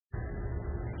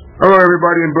Hello,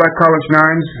 everybody in Black College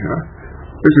Nines.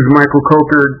 This is Michael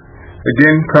Coker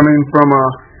again, coming from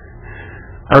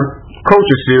our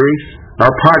coaches series, our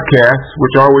podcast,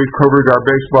 which always covers our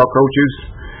baseball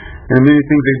coaches and many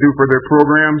things they do for their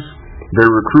programs, their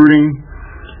recruiting,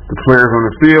 the players on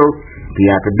the field, the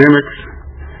academics,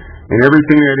 and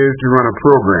everything that is to run a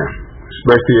program,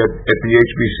 especially at the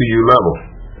HBCU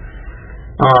level.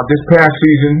 This past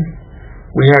season,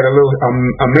 we had a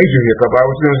major hiccup. I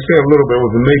was going to say a little bit. It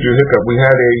was a major hiccup. We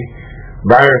had a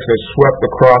virus that swept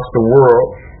across the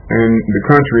world and the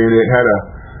country, and it had a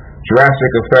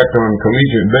drastic effect on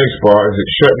collegiate baseball as it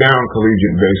shut down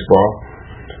collegiate baseball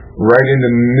right in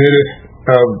the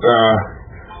midst of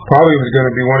probably was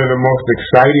going to be one of the most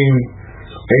exciting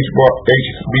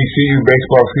HBCU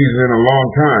baseball seasons in a long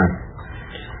time.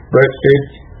 But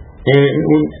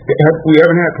we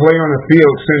haven't had play on the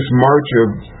field since March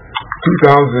of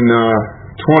 2020,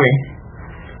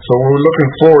 so we're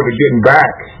looking forward to getting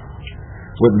back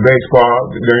with baseball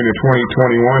during the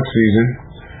 2021 season.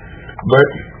 But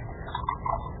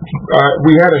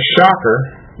we had a shocker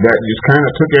that just kind of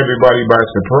took everybody by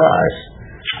surprise.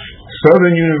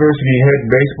 Southern University head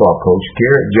baseball coach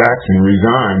Kerrick Jackson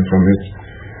resigned from his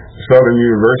Southern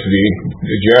University,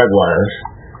 the Jaguars,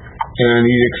 and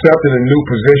he accepted a new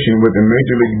position with the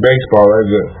Major League Baseball as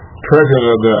the president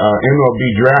of the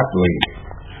MLB Draft League.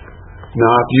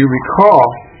 Now, if you recall,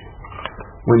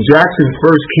 when Jackson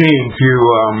first came to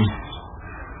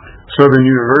Southern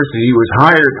University, he was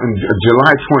hired on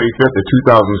July 25th of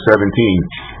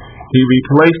 2017. He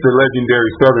replaced the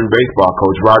legendary Southern baseball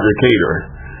coach, Roger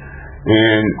Cater,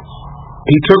 and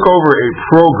he took over a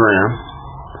program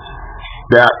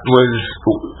that was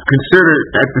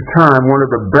considered at the time one of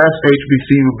the best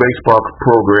HBCU baseball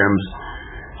programs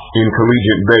in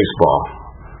collegiate baseball.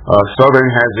 Southern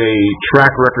has a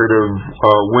track record of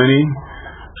winning.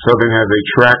 Southern has a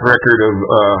track record of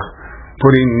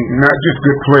putting not just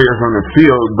good players on the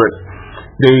field, but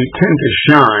they tend to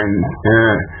shine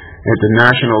at the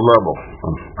national level.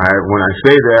 When I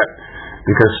say that,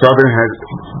 because Southern has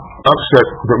upset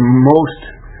the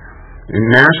most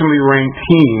nationally ranked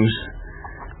teams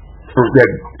that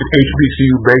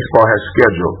HBCU baseball has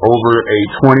scheduled over a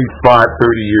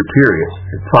 25-30-year period.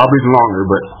 It's probably longer,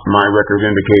 but my records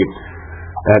indicate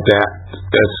that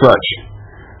as such.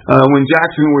 When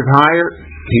Jackson was hired,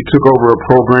 he took over a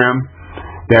program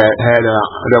that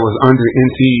was under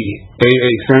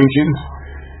NCAA sanctions,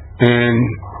 and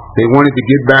they wanted to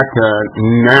get back to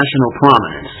national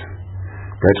prominence.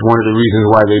 That's one of the reasons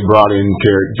why they brought in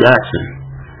Kerrick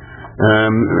Jackson.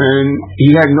 And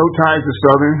he had no ties to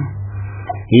Southern.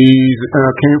 He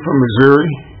came from Missouri,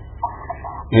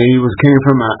 and he came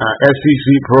from a SEC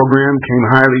program, came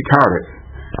highly touted.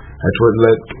 That's what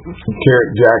led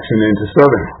Kerrick Jackson into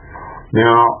Southern.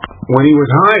 Now, when he was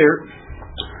hired,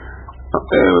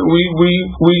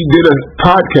 we did a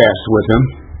podcast with him,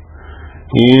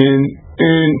 and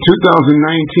in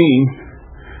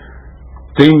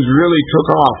 2019, things really took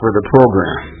off for the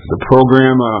program. The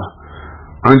program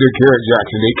under Kerrick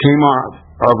Jackson, they came off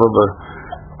of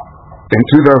in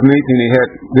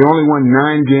 2018, they only won 9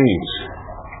 games.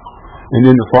 And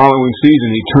then the following season,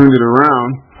 he turned it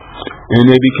around,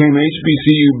 and they became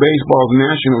HBCU baseball's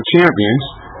national champions.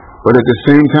 But at the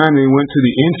same time, they went to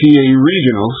the NCAA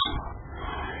regionals,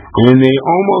 and they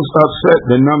almost upset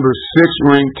the number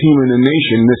 6 ranked team in the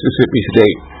nation, Mississippi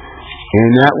State.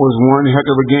 And that was one heck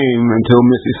of a game until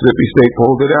Mississippi State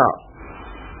pulled it out.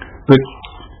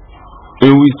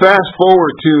 And we fast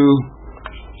forward to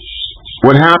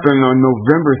what happened on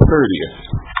November 30th.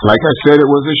 Like I said, it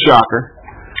was a shocker.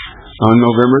 On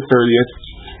November 30th,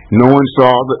 no one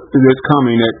saw this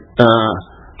coming that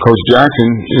Coach Jackson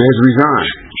has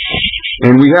resigned.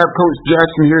 And we have Coach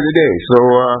Jackson here today. So,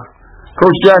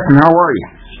 Coach Jackson, how are you?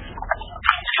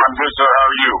 I'm good, sir. How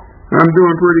are you? I'm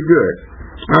doing pretty good.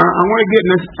 I want to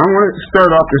start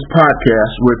off this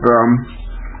podcast with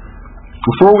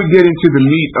before we get into the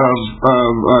meat of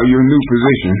your new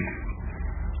position.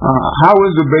 How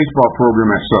is the baseball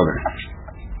program at Southern?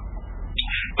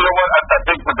 You know what? I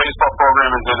think the baseball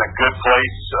program is in a good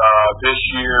place. This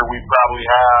year, we probably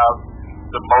have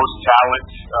the most talent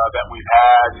that we've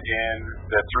had in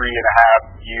the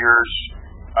 3.5 years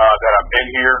that I've been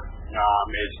here.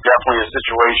 It's definitely a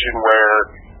situation where,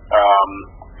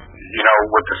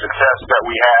 with the success that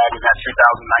we had in that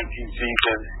 2019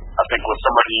 season, I think with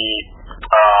some of the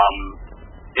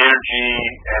energy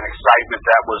and excitement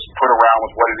that was put around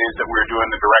with what it is that we're doing,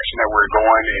 the direction that we're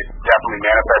going, it definitely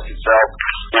manifests itself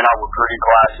in our recruiting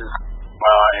classes.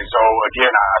 And so, again,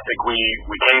 I think we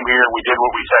came here, we did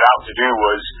what we set out to do,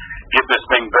 was get this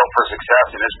thing built for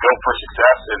success, and it's built for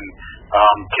success. And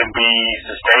can be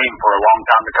sustained for a long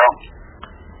time to come.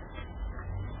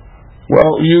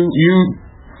 Well, you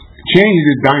changed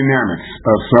the dynamics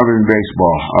of Southern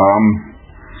baseball.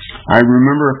 I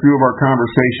remember a few of our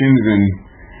conversations, and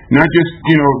not just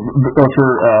for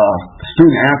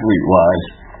student athlete wise,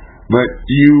 but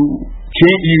you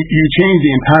changed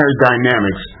the entire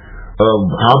dynamics of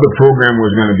how the program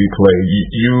was going to be played.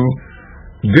 You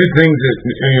did things that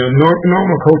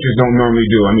normal coaches don't normally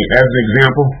do. I mean, as an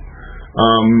example,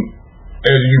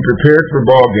 as you prepared for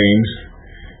ball games,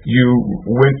 you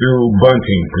went through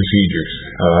bunting procedures,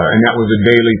 and that was a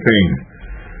daily thing.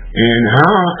 And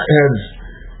how has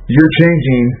your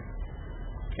changing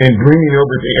and bringing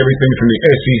over everything from the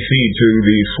SEC to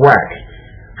the SWAC,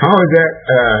 how has that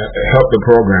helped the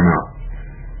program out?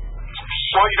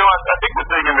 Well, I think the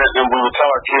thing that we would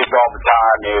tell our kids all the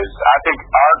time is I think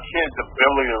our kids'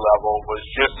 ability level was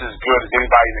just as good as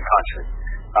anybody in the country.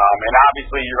 And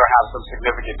obviously you're going to have some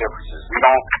significant differences. We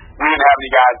didn't have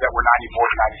any guys that were 94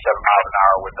 to 97 miles an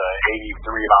hour with an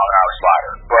 83 mile an hour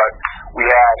slider. But we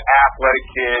had athletic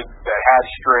kids that had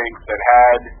strength, that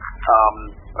had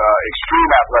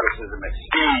extreme athleticism and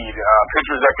speed,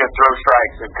 pitchers that could throw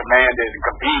strikes and command it and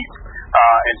compete.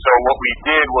 And so what we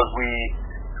did was we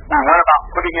went about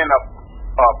putting in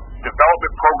a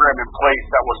development program in place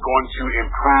that was going to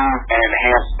improve and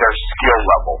enhance their skill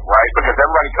level, right? Because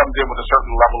everybody comes in with a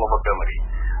certain level of ability.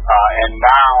 And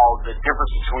now the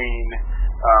difference between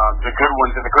the good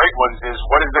ones and the great ones is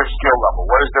what is their skill level?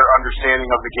 What is their understanding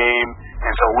of the game?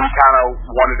 And so we kind of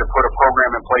wanted to put a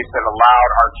program in place that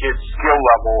allowed our kids' skill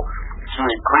level to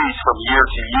increase from year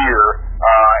to year,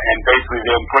 and basically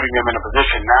then putting them in a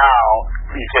position now,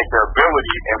 we take their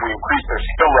ability and we increase their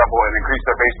skill level and increase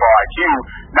their baseball IQ.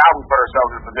 Now we put ourselves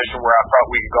in a position where I thought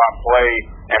we could go out and play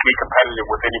and be competitive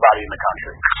with anybody in the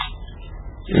country.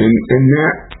 And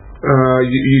that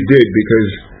you did, because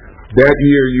that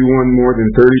year you won more than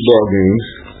 30 ball games.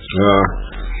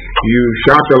 You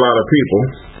shocked a lot of people.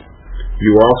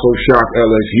 You also shocked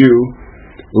LSU,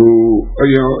 who,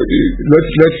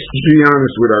 let's be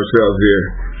honest with ourselves here.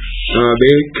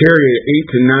 They carry an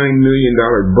 $8 to $9 million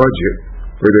budget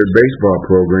for their baseball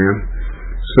program.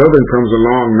 Southern comes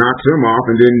along, knocks them off,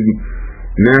 and then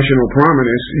national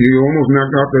prominence. You almost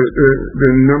knocked off the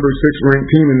number 6 ranked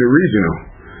team in the regional.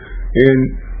 And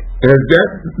has that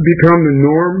become the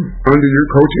norm under your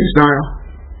coaching style?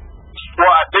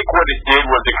 Well, I think what it did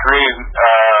was it created,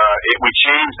 we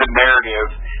changed the narrative,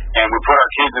 and we put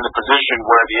our kids in a position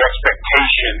where the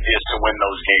expectation is to win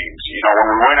those games. When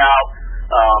we went out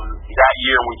that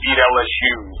year and we beat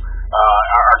LSU,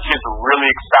 our kids were really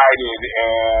excited,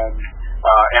 and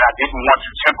I didn't want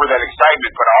to temper that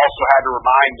excitement, but I also had to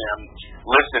remind them,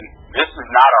 listen, this is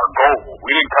not our goal.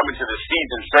 We didn't come into the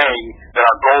season saying that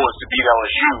our goal is to beat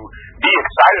LSU. Be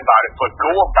excited about it, but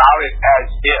go about it as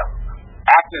if.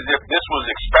 Act as if this was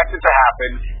expected to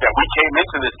happen, that we came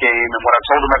into this game, and what I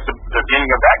told them at the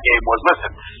beginning of that game was,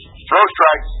 listen, throw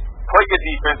strikes, play good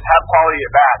defense, have quality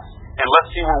at bats, and let's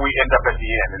see where we end up at the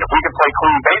end. And if we can play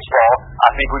clean baseball, I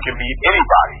think we can beat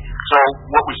anybody. So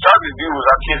what we started to do was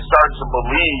our kids started to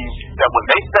believe that when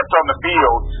they stepped on the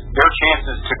field, their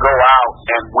chances to go out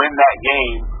and win that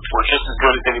game were just as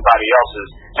good as anybody else's.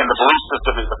 And the belief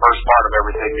system is the first part of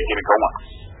everything to get it going.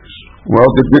 Well,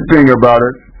 the good thing about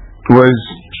it was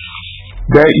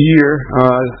that year,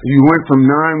 you went from 9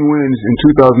 wins in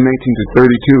 2018 to 32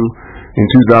 in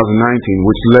 2019,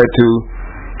 which led to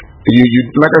you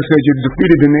like I said, you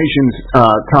defeated the nation's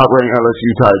top-ranked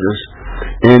LSU Tigers,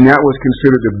 and that was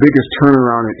considered the biggest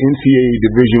turnaround in NCAA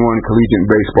Division I collegiate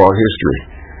baseball history.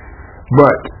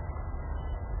 But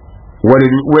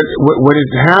what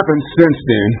has happened since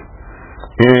then,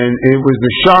 and it was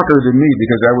the shocker to me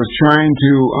because I was trying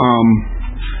to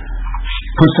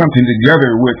put something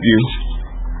together with you,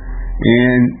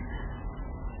 and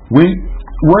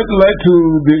what led to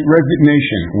the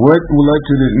resignation? What led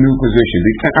to this new position?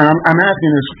 I'm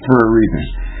asking this for a reason,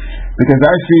 because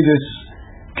I see this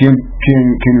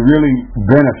can really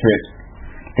benefit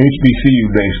HBCU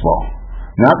baseball.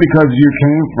 Not because you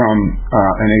came from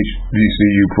an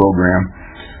HBCU program,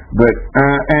 but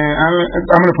and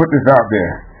I'm going to put this out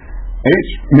there.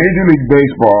 Major League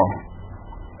Baseball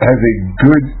has a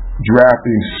good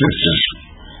drafting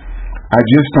system. I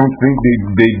just don't think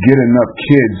they get enough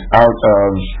kids out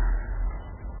of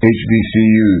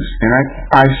HBCUs, and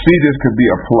I see this could be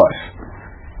a plus.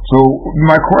 So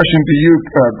my question to you,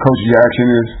 Coach Jackson,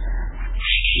 is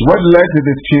what led to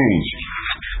this change?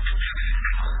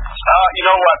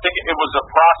 I think it was a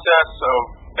process of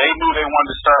they knew they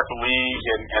wanted to start the league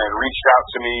and reached out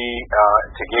to me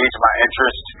to gauge my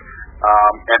interest.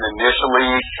 And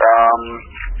initially,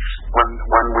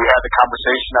 the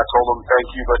conversation. I told them thank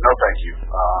you, but no thank you.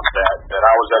 That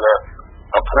I was at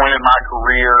a point in my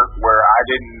career where I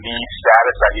didn't need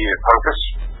status, I needed purpose.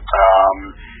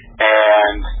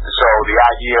 And so the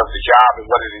idea of the job and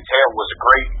what it entailed was a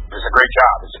great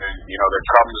job. There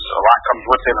comes a lot comes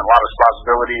with it, and a lot of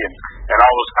responsibility and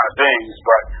all those kind of things.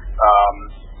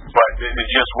 But it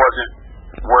just wasn't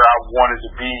where I wanted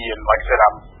to be. And like I said,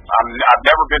 I've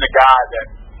never been a guy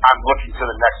that I'm looking to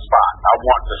the next spot. I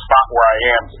want the spot where I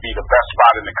am to be the best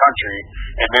spot in the country,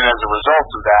 and then as a result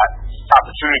of that,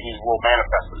 opportunities will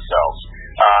manifest themselves.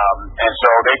 And so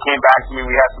they came back to me.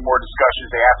 We had some more discussions.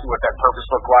 They asked me what that purpose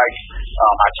looked like.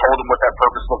 I told them what that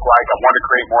purpose looked like. I wanted to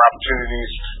create more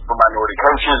opportunities for minority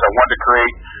coaches. I wanted to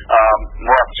create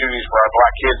more opportunities for our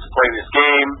black kids to play this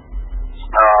game.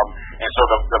 And so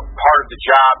the part of the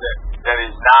job that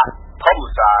is not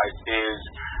publicized is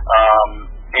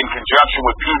in conjunction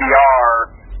with PBR,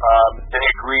 they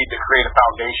agreed to create a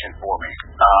foundation for me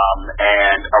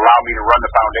and allow me to run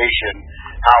the foundation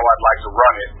how I'd like to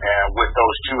run it, with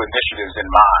those two initiatives in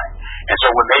mind. And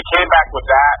so when they came back with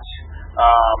that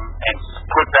and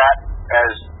put that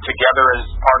as together as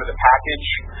part of the package,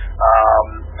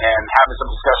 and having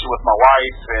some discussion with my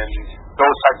wife and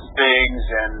those types of things,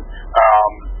 and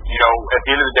at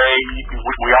the end of the day,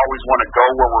 we always want to go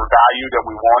where we're valued and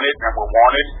we're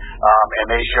wanted, and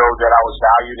they showed that I was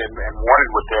valued and wanted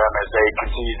with them as they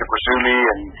continued to pursue me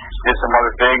and did some other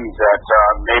things that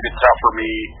made it tough for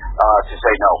me to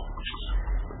say no.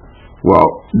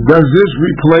 Well, does this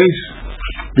replace,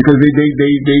 because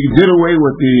they did away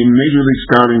with the Major League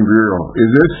Scouting Bureau,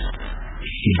 is this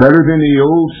better than the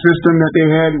old system that they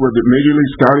had where the Major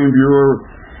League Scouting Bureau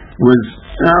was,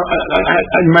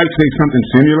 I might say something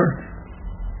similar?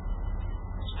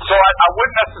 So I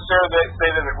wouldn't necessarily say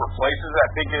that it replaces it. I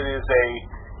think it is a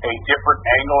different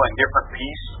angle and different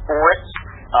piece for it,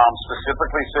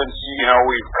 specifically since,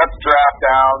 we've cut the draft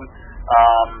down.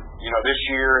 This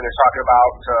year they're talking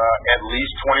about at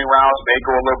least 20 rounds, may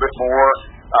go a little bit more,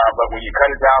 but when you cut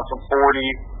it down from 40,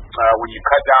 when you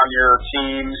cut down your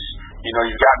teams,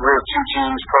 you've gotten rid of 2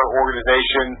 teams per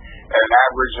organization at an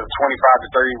average of 25 to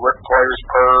 30 players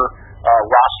per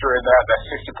roster in that's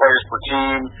 60 players per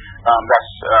team.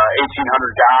 That's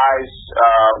 1,800 guys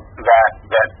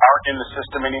that aren't in the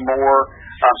system anymore.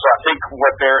 So I think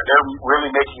what they're really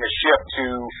making a shift to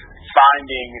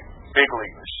finding big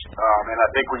leaguers. And I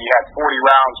think when you had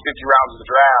 40 rounds, 50 rounds of the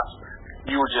draft,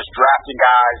 you were just drafting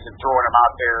guys and throwing them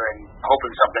out there and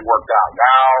hoping something worked out.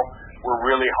 Now we're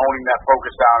really honing that focus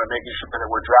down and making sure that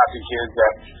we're drafting kids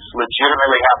that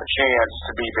legitimately have a chance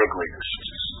to be big leaguers.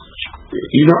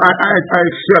 I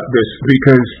accept this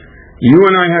because you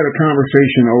and I had a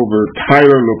conversation over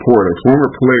Tyler Laporta, former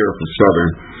player for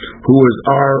Southern, who was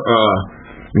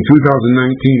in 2019,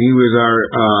 he was our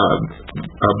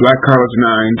Black College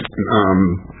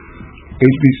 9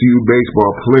 HBCU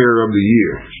baseball player of the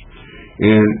year.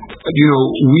 And,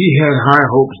 we had high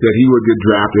hopes that he would get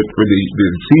drafted for the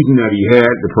season that he had,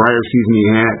 the prior season he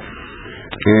had.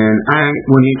 And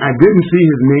I didn't see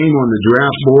his name on the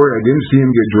draft board, I didn't see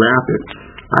him get drafted,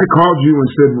 I called you and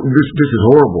said, this is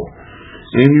horrible.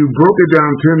 And you broke it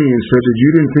down to me and said that you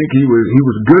didn't think he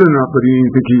was good enough, but you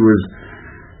didn't think he was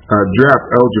draft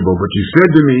eligible. But you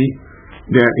said to me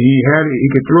that he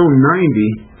could throw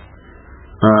 90.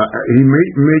 He may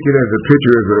make it as a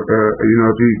pitcher,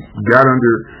 if he got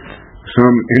under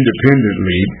some independent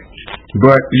league.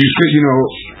 But you said,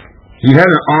 he had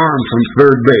an arm from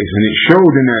third base, and it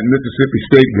showed in that Mississippi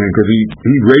State game because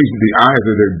he raised the eyes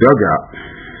of their dugout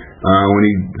when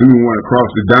he threw one across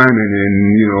the diamond, and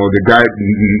the guy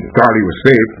thought he was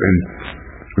safe and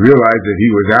realized that he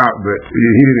was out, but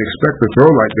he didn't expect to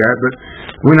throw like that. But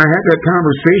when I had that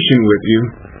conversation with you,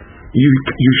 you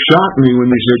shocked me when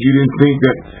you said you didn't think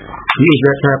that he was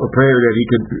that type of player that he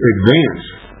could advance.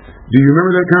 Do you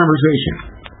remember that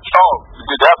conversation? Oh,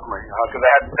 definitely, because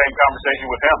I had the same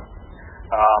conversation with him.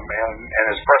 And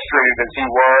as frustrated as he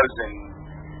was and,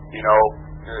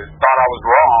 thought I was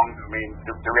wrong,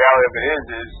 the reality of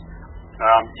it is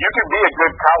you can be a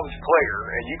good college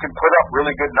player and you can put up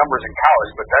really good numbers in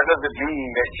college, but that doesn't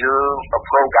mean that you're a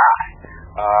pro guy.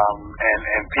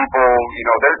 And people,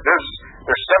 there's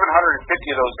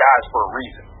 750 of those guys for a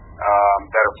reason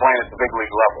that are playing at the big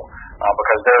league level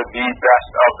because they're the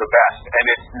best of the best. And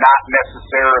it's not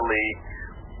necessarily,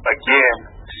 again,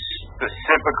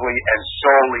 specifically and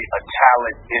solely a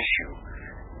talent issue.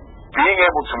 Being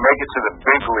able to make it to the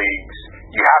big leagues,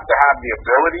 you have to have the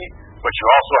ability, but you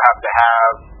also have to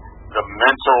have the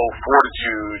mental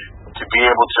fortitude to be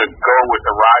able to go with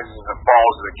the rises and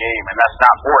falls of the game, and that's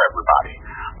not for everybody.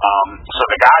 So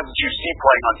the guys that you see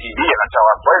playing on TV, and I tell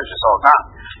our players this all the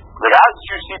time, The guys that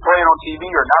you see playing on TV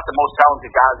are not the most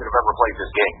talented guys that have ever played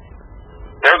this game.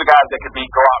 They're the guys that can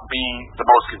go out and be the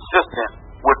most consistent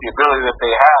with the ability that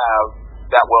they have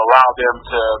that will allow them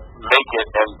to make it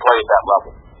and play at that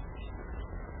level.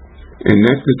 And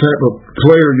that's the type of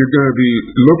player you're going to be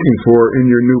looking for in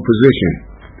your new position.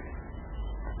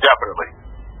 Definitely.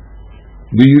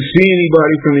 Do you see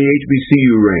anybody from the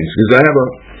HBCU ranks? Because I have a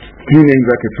few names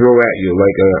I could throw at you,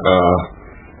 like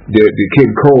the kid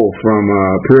Cole from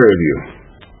Prairie View.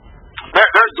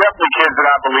 There's definitely kids that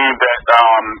I believe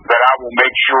that I will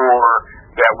make sure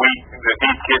that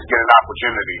these kids get an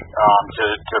opportunity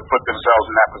to put themselves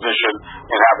in that position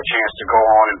and have a chance to go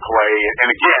on and play. And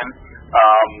again,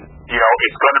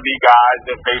 it's going to be guys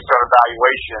that, based on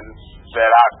evaluation, that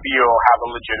I feel have a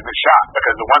legitimate shot.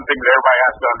 Because the one thing that everybody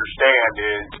has to understand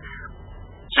is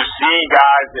to see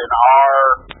guys in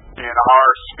our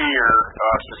sphere,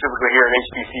 specifically here at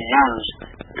HBCUs,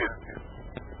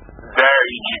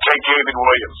 you take Javen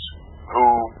Williams, who,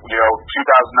 2019,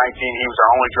 he was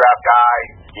our only draft guy.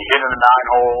 He hit in the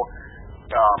 9-hole.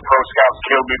 Pro scouts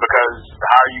killed me because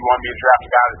how do you want me to draft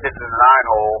a guy that hits in the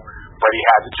 9-hole, but he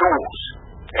had the tools.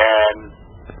 And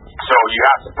so you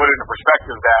have to put it into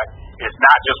perspective that it's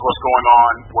not just what's going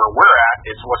on where we're at,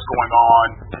 it's what's going on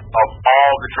of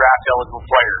all the draft eligible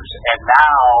players. And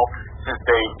now, since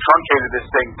they've truncated this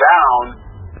thing down,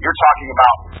 you're talking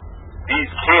about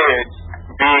these kids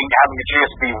having a chance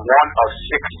to be one of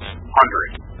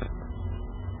 600.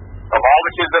 Of all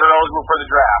the kids that are eligible for the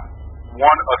draft,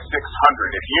 one of 600.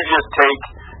 If you just take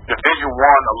Division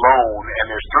I alone, and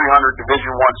there's 300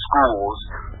 Division I schools,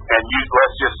 and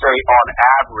let's just say on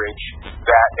average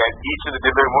that at each of the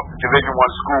Division I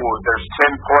schools, there's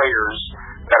 10 players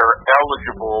that are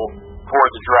eligible for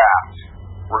the draft.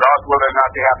 Regardless of whether or not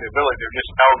they have the ability, they're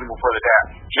just eligible for the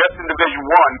draft. Just in Division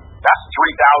I, that's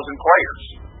 3,000 players.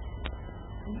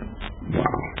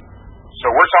 So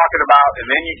we're talking about, and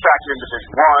then you factor in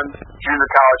Division I, junior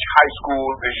college, high school,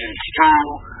 Division II,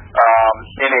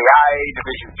 NAIA,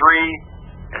 Division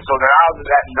III, and so now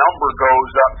that number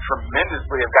goes up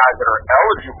tremendously of guys that are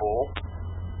eligible.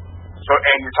 So,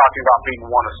 and you're talking about being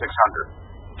one of 600.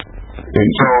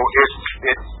 So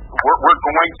we're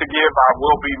going to give. I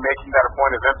will be making that a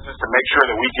point of emphasis to make sure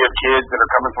that we give kids that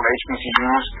are coming from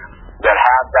HBCUs that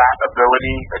have that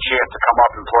ability a chance to come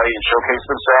up and play and showcase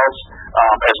themselves,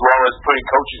 as well as putting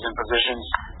coaches in positions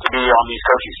to be on these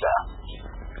coaching staff.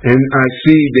 And I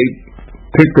see they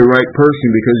picked the right person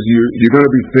because you're going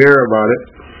to be fair about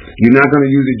it. You're not going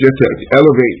to use it just to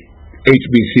elevate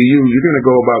HBCU. You're going to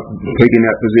go about taking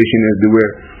that position as to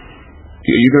where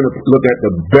you're going to look at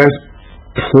the best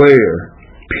player,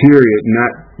 period,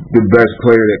 not the best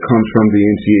player that comes from the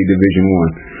NCAA Division I.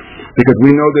 Because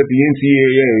we know that the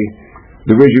NCAA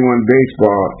Division I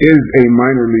baseball is a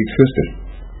minor league system.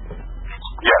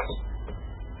 Yes.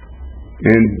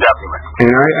 And definitely.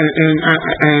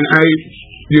 And I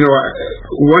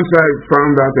once I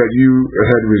found out that you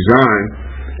had resigned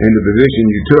in the position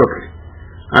you took,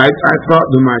 I thought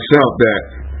to myself that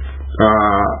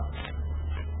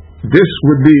this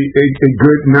would be a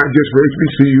good, not just for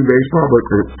HBCU baseball, but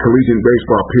for collegiate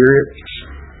baseball, period.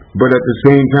 But at the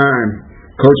same time,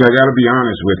 Coach, I got to be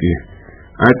honest with you.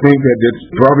 I think that it's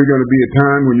probably going to be a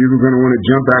time when you're going to want to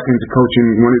jump back into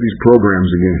coaching one of these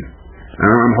programs again.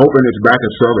 I'm hoping it's back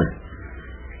at Southern.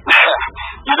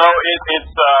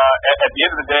 It's at the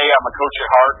end of the day, I'm a coach at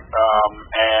heart,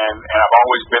 and I've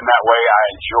always been that way. I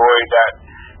enjoy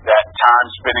that time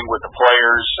spending with the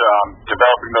players,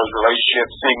 developing those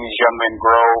relationships, seeing these young men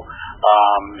grow,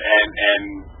 and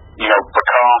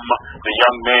become the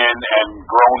young men and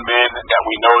grown men that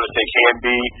we know that they can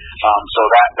be. So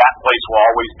that place will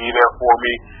always be there for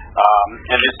me.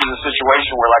 And this is a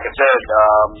situation where, like I said,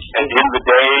 at the end of the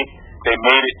day, they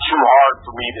made it too hard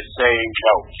for me to say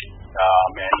no.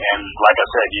 And like I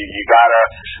said, you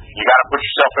gotta put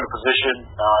yourself in a position.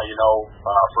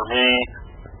 For me,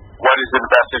 what is in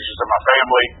the best interest of my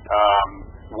family?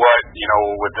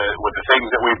 With the things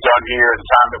that we've done here, the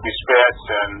time that we spent,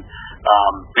 and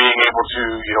being able to,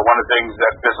 one of the things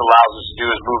that this allows us to do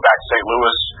is move back to St.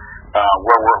 Louis,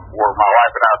 where my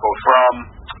wife and I are both from,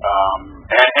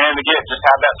 and again, just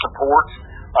have that support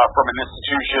from an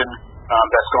institution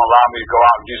that's going to allow me to go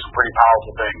out and do some pretty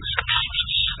powerful things.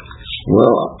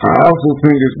 Well, I also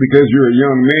think it's because you're a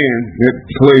young man that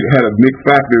had a big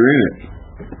factor in it.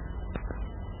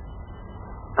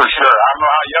 For sure. I don't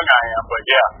know how young I am, but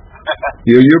yeah.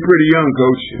 Yeah, you're pretty young,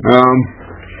 Coach.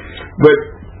 But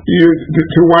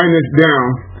to wind this down,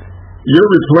 your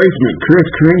replacement, Chris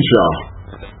Crenshaw,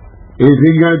 is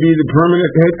he going to be the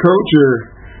permanent head coach, or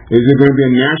is it going to be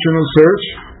a national search?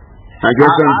 I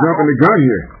guess I'm jumping the gun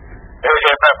here.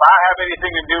 I have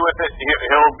anything to do with it,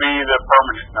 he'll be the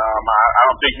permanent. I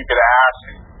don't think you could ask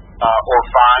or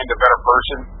find a better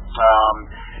person.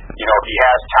 He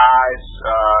has ties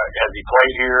as he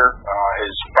played here.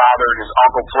 His father and his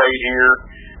uncle played here.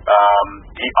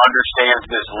 He understands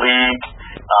this league.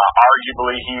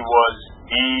 Arguably, he was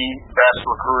the best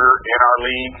recruiter in our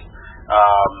league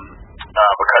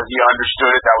because he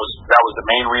understood it. That was the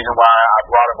main reason why I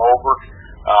brought him over.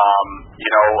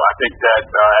 I think that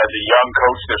as a young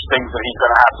coach, there's things that he's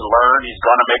going to have to learn. He's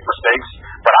going to make mistakes,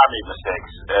 but I made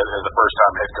mistakes as a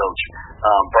first-time head coach.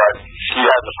 But he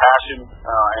has a passion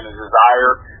and a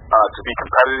desire to be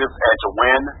competitive and to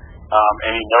win.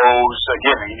 And he knows,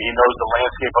 again, he knows the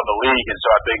landscape of the league. And so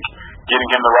I think getting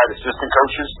him the right assistant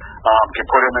coaches can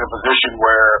put him in a position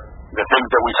where the things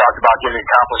that we talked about getting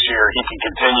accomplished here, he can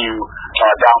continue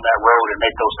down that road and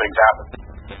make those things happen.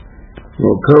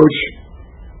 Well, Coach,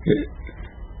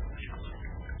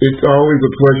 it's always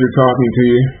a pleasure talking to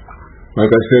you.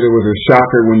 Like I said, it was a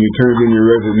shocker when you turned in your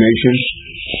resignation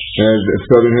as a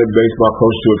Southern head baseball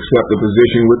coach to accept a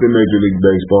position with the Major League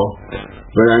Baseball.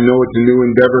 But I know it's a new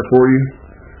endeavor for you.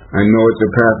 I know it's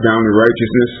a path down to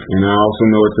righteousness, and I also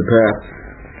know it's a path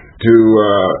to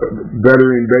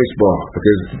bettering baseball,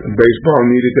 because baseball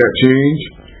needed that change.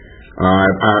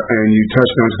 And you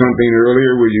touched on something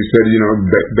earlier where you said,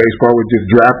 baseball was just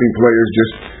drafting players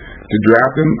just to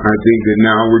draft them. I think that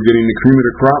now we're getting the cream of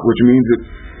the crop, which means that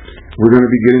we're going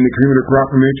to be getting the cream of the crop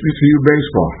from HBCU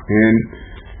baseball.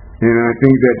 And I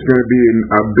think that's going to be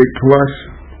a big plus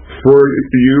for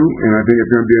you, and I think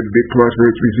it's going to be a big plus for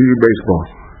HBCU baseball.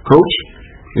 Coach,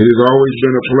 it has always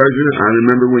been a pleasure. I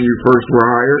remember when you first were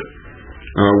hired,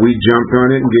 we jumped on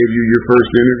it and gave you your first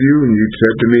interview, and you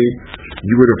said to me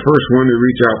you were the first one to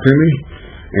reach out to me,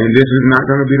 and this is not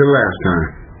going to be the last time.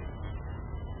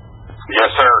 Yes,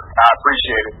 sir. I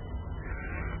appreciate it.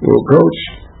 Well, Coach,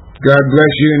 God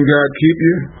bless you and God keep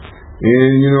you.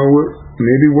 And,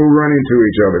 maybe we'll run into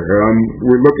each other.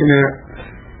 We're looking at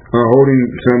holding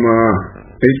some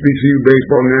HBCU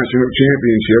baseball national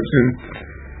championships, and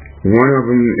one of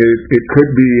them, it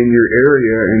could be in your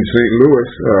area in St. Louis.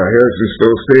 Harrison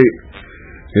Stowe State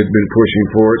has been pushing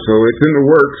for it, so it's in the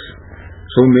works.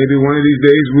 So maybe one of these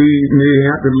days we may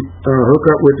have to hook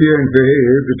up with you and say, hey,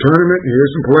 here's the tournament,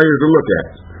 here's some players to look at.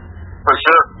 For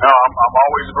sure. No, I'm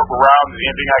always around.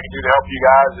 Anything I can do to help you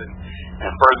guys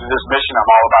and further this mission, I'm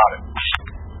all about it.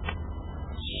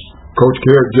 Coach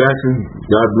Kerrick Jackson,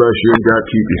 God bless you and God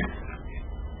keep you.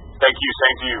 Thank you.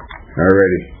 Same to you. All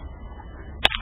righty.